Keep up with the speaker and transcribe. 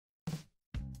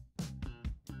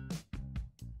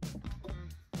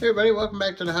Hey everybody, welcome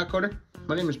back to the Hot Corner.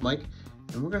 My name is Mike,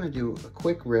 and we're going to do a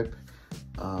quick rip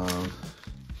of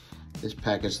this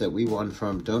package that we won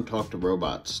from Don't Talk to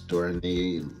Robots during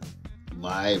the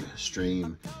live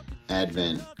stream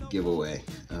Advent giveaway.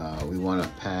 We won a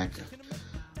pack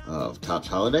of Topps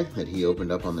Holiday that he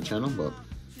opened up on the channel, but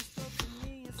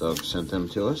Doug sent them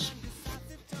to us.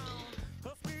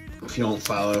 If you don't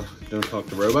follow Don't Talk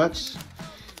to Robots,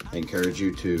 I encourage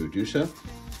you to do so.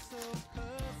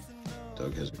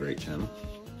 Doug has a great channel.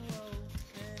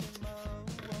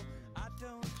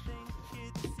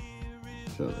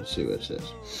 So let's see what it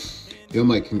says. Yo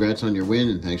Mike, congrats on your win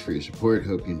and thanks for your support.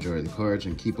 Hope you enjoy the cards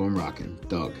and keep on rocking.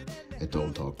 Doug at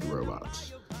Don't Talk to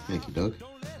Robots. Thank you, Doug.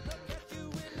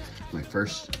 My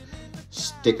first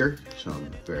sticker, so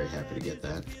I'm very happy to get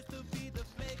that.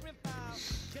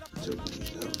 Let's open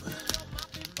these up.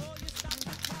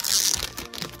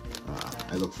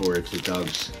 I look forward to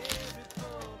Doug's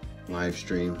live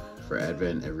stream for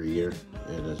Advent every year.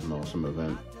 It is an awesome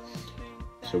event.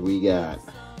 So we got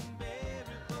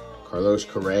Carlos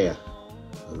Correa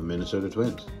of the Minnesota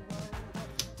Twins,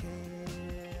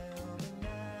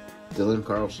 Dylan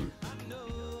Carlson.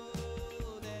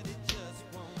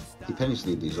 He penny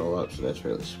sleeved these all up, so that's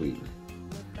really sweet.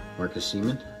 Marcus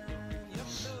Seaman,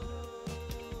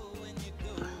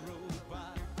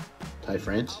 Ty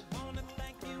France,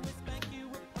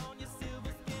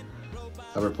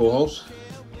 Albert Pujols,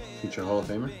 future Hall of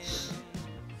Famer.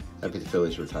 Happy the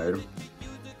Phillies retired him.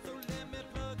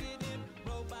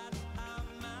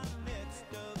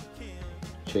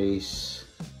 Chase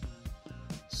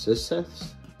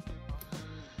Sisseth,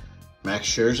 Max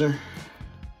Scherzer.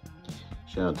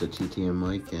 Shout out to TT and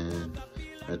Mike and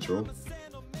Mets Roll.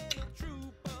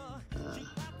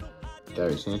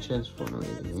 Gary Sanchez, formerly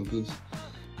of the Yankees,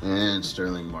 and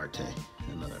Sterling Marte,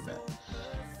 another Met.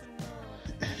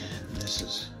 This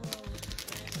is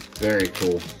very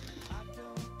cool.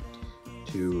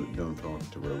 2 Don't Talk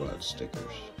to Robots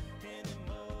stickers.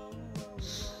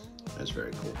 That's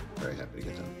very cool. Very happy to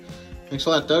get them. Thanks a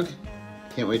lot, Doug.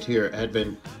 Can't wait to your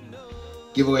Advent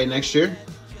giveaway next year.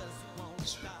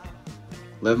 It's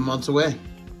 11 months away.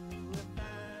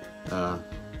 I'll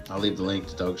leave the link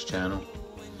to Doug's channel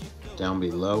down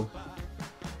below.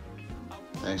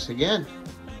 Thanks again.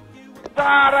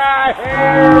 Out of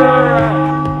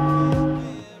here!